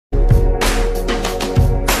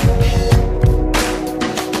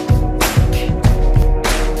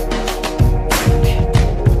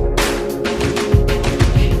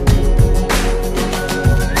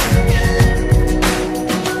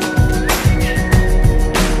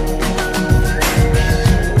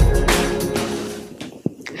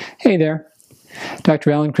Hey there,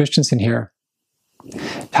 Dr. Christianson here.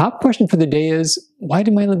 Top question for the day is, why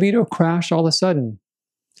did my libido crash all of a sudden?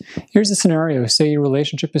 Here's a scenario. Say your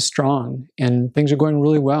relationship is strong and things are going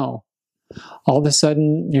really well. All of a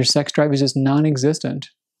sudden, your sex drive is just non-existent.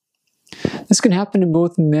 This can happen to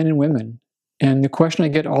both men and women. And the question I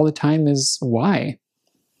get all the time is, why?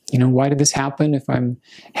 Why did this happen if I'm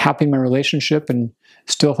happy in my relationship and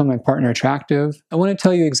still find my partner attractive? I want to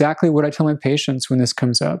tell you exactly what I tell my patients when this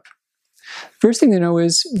comes up. First thing to know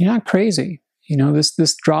is you're not crazy.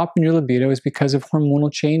 This drop in your libido is because of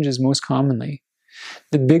hormonal changes most commonly.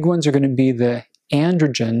 The big ones are going to be the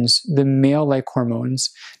androgens, the male-like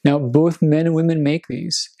hormones. Now, both men and women make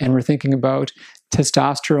these, and we're thinking about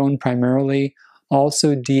testosterone primarily,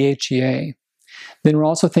 also DHEA. Then we're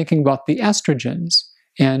also thinking about the estrogens,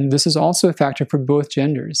 and this is also a factor for both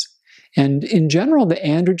genders. And in general, the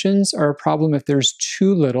androgens are a problem if there's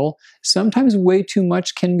too little. Sometimes way too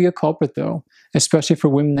much can be a culprit though, especially for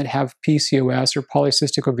women that have PCOS or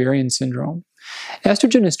polycystic ovarian syndrome.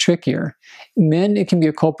 Estrogen is trickier. Men, it can be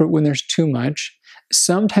a culprit when there's too much.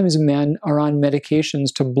 Sometimes men are on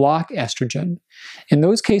medications to block estrogen. In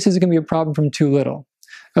those cases, it can be a problem from too little.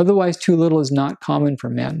 Otherwise, too little is not common for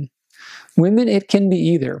men. Women, it can be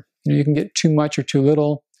either. You can get too much or too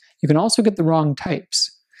little. You can also get the wrong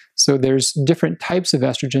types. So there's different types of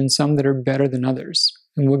estrogen, some that are better than others,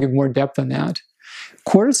 and we'll give more depth on that.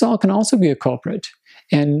 Cortisol can also be a culprit,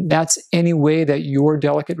 and that's any way that your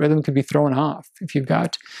delicate rhythm can be thrown off. If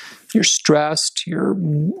you're stressed, you're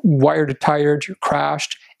wired tired, you're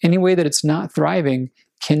crashed, any way that it's not thriving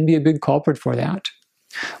can be a big culprit for that.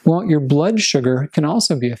 Well, your blood sugar can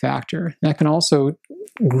also be a factor. That can also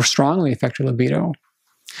strongly affect your libido.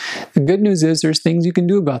 The good news is there's things you can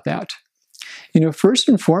do about that. First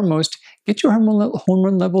and foremost, get your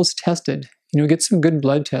hormone levels tested. Get some good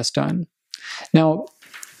blood tests done. Now,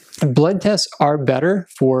 blood tests are better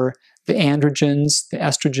for the androgens, the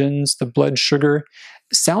estrogens, the blood sugar.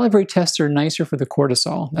 Salivary tests are nicer for the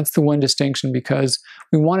cortisol. That's the one distinction, because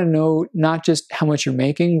we want to know not just how much you're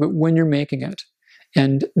making, but when you're making it.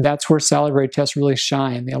 And that's where salivary tests really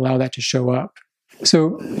shine. They allow that to show up.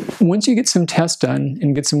 So once you get some tests done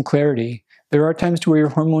and get some clarity, there are times where your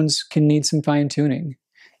hormones can need some fine-tuning.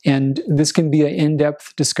 And this can be an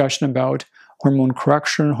in-depth discussion about hormone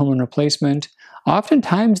correction, hormone replacement.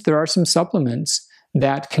 Oftentimes, there are some supplements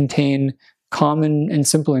that contain common and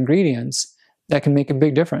simple ingredients that can make a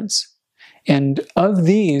big difference. And of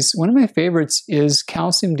these, one of my favorites is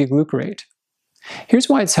calcium D-glucarate. Here's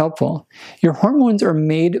why it's helpful. Your hormones are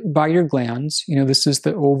made by your glands. This is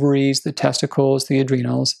the ovaries, the testicles, the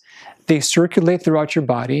adrenals. They circulate throughout your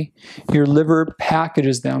body. Your liver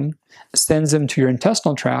packages them, sends them to your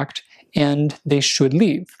intestinal tract, and they should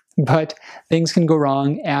leave. But things can go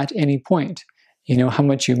wrong at any point. How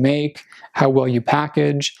much you make, how well you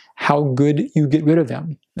package, how good you get rid of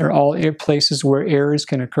them. They're all places where errors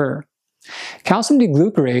can occur. Calcium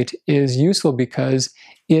D-glucarate is useful because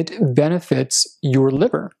it benefits your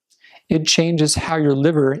liver. It changes how your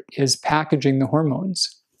liver is packaging the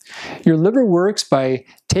hormones. Your liver works by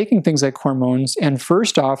taking things like hormones and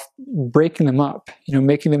first off breaking them up,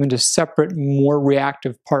 making them into separate, more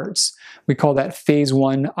reactive parts. We call that phase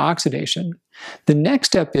 1 oxidation. The next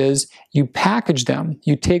step is you package them.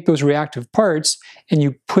 You take those reactive parts and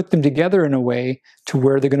you put them together in a way to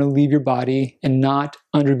where they're going to leave your body and not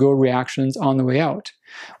undergo reactions on the way out.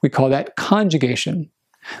 We call that conjugation.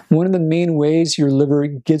 One of the main ways your liver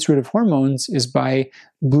gets rid of hormones is by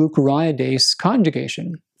glucuronidase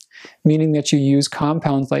conjugation, meaning that you use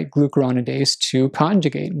compounds like glucuronidase to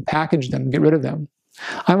conjugate and package them, get rid of them.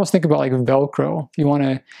 I almost think about like Velcro. If you want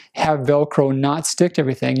to have Velcro not stick to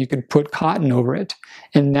everything, you could put cotton over it,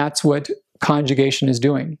 and that's what conjugation is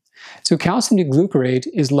doing. So calcium D-glucarate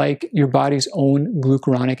is like your body's own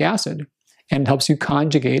glucuronic acid and helps you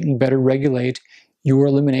conjugate and better regulate your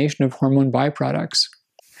elimination of hormone byproducts.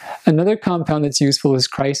 Another compound that's useful is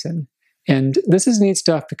chrysin. And this is neat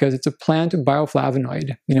stuff because it's a plant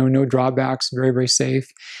bioflavonoid. No drawbacks, very, very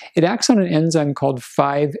safe. It acts on an enzyme called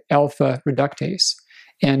 5-alpha reductase.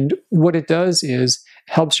 And what it does is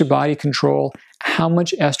helps your body control how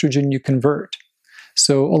much estrogen you convert.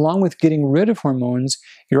 So along with getting rid of hormones,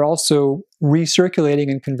 you're also recirculating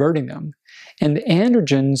and converting them. And the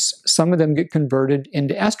androgens, some of them get converted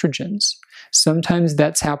into estrogens. Sometimes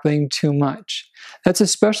that's happening too much. That's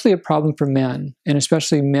especially a problem for men, and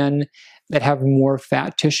especially men that have more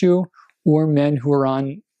fat tissue or men who are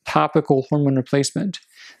on topical hormone replacement.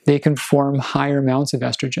 They can form higher amounts of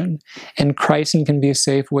estrogen, and chrysin can be a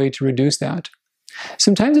safe way to reduce that.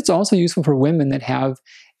 Sometimes it's also useful for women that have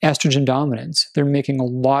estrogen dominance. They're making a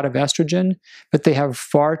lot of estrogen, but they have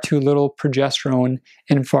far too little progesterone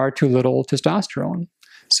and far too little testosterone.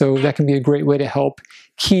 So that can be a great way to help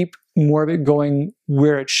keep more of it going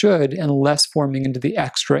where it should and less forming into the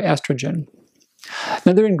extra estrogen.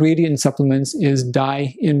 Another ingredient in supplements is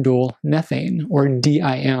diindole methane, or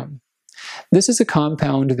DIM. This is a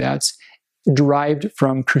compound that's derived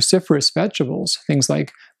from cruciferous vegetables, things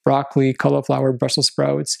like broccoli, cauliflower, Brussels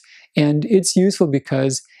sprouts, and it's useful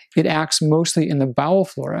because it acts mostly in the bowel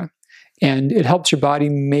flora, and it helps your body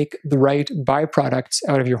make the right byproducts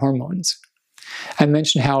out of your hormones. I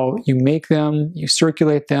mentioned how you make them, you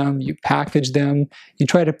circulate them, you package them, you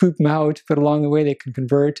try to poop them out, but along the way they can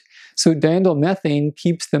convert. So diindole methane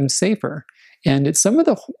keeps them safer. And it's some of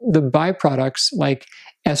the byproducts like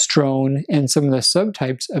estrone and some of the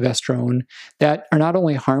subtypes of estrone that are not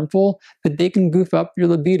only harmful, but they can goof up your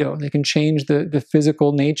libido. They can change the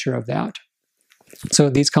physical nature of that. So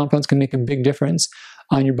these compounds can make a big difference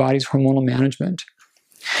on your body's hormonal management.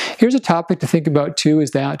 Here's a topic to think about too,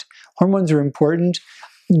 is that hormones are important.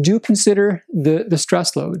 Do consider the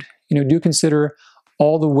stress load. Do consider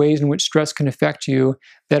all the ways in which stress can affect you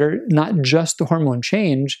that are not just the hormone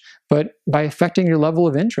change, but by affecting your level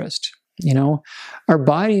of interest. Our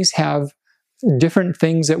bodies have different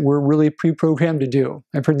things that we're really pre-programmed to do.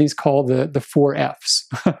 I've heard these called the 4 Fs.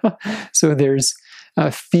 So there's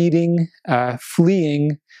feeding,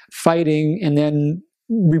 fleeing, fighting, and then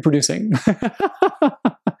reproducing.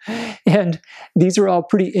 And these are all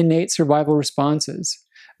pretty innate survival responses.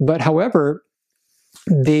 But however,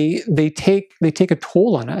 they take a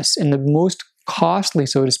toll on us, and the most costly,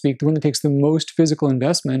 so to speak, the one that takes the most physical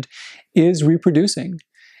investment is reproducing.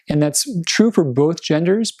 And that's true for both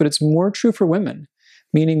genders, but it's more true for women,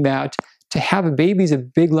 meaning that to have a baby is a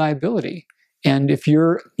big liability. And if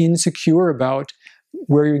you're insecure about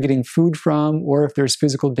where you're getting food from, or if there's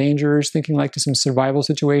physical dangers, thinking like to some survival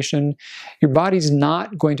situation, your body's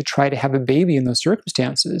not going to try to have a baby in those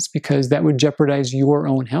circumstances because that would jeopardize your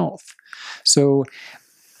own health. So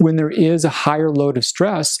when there is a higher load of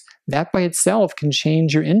stress, that by itself can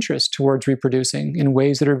change your interest towards reproducing in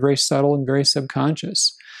ways that are very subtle and very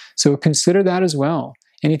subconscious. So consider that as well.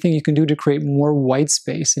 Anything you can do to create more white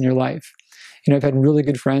space in your life. I've had really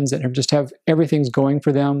good friends that just have everything's going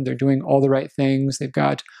for them. They're doing all the right things. They've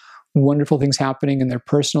got wonderful things happening in their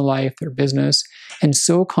personal life, their business. And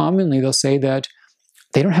so commonly they'll say that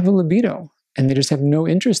they don't have a libido and they just have no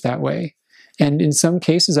interest that way. And in some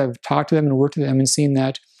cases, I've talked to them and worked with them and seen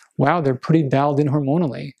that, wow, they're pretty dialed in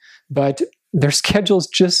hormonally, but their schedule's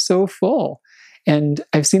just so full. And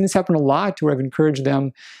I've seen this happen a lot to where I've encouraged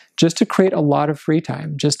them just to create a lot of free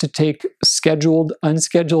time, just to take scheduled,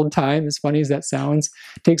 unscheduled time, as funny as that sounds,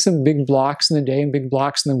 take some big blocks in the day and big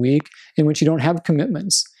blocks in the week in which you don't have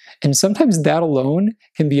commitments. And sometimes that alone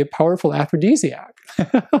can be a powerful aphrodisiac.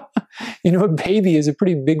 A baby is a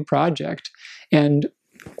pretty big project. And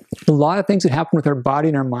a lot of things that happen with our body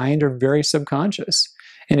and our mind are very subconscious.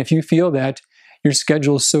 And if you feel that your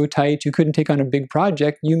schedule is so tight you couldn't take on a big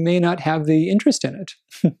project, you may not have the interest in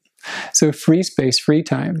it. So free space, free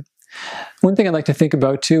time. One thing I'd like to think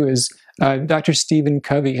about too is Dr. Stephen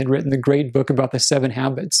Covey had written the great book about the 7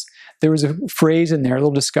 habits. There was a phrase in there, a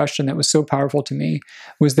little discussion that was so powerful to me,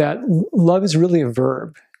 was that love is really a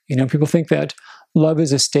verb. People think that love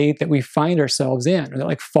is a state that we find ourselves in, or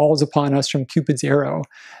that falls upon us from Cupid's arrow.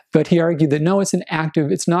 But he argued that no,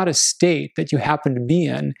 it's not a state that you happen to be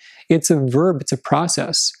in. It's a verb, it's a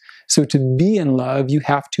process. So to be in love, you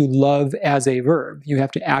have to love as a verb. You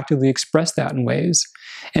have to actively express that in ways.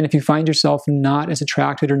 And if you find yourself not as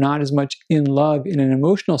attracted or not as much in love in an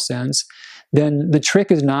emotional sense, then the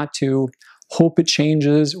trick is not to hope it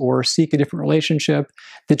changes or seek a different relationship.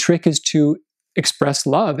 The trick is to express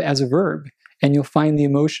love as a verb, and you'll find the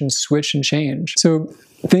emotions switch and change. So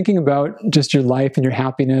thinking about just your life and your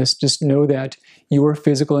happiness, just know that your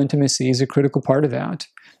physical intimacy is a critical part of that.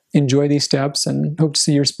 Enjoy these steps and hope to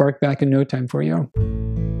see your spark back in no time for you.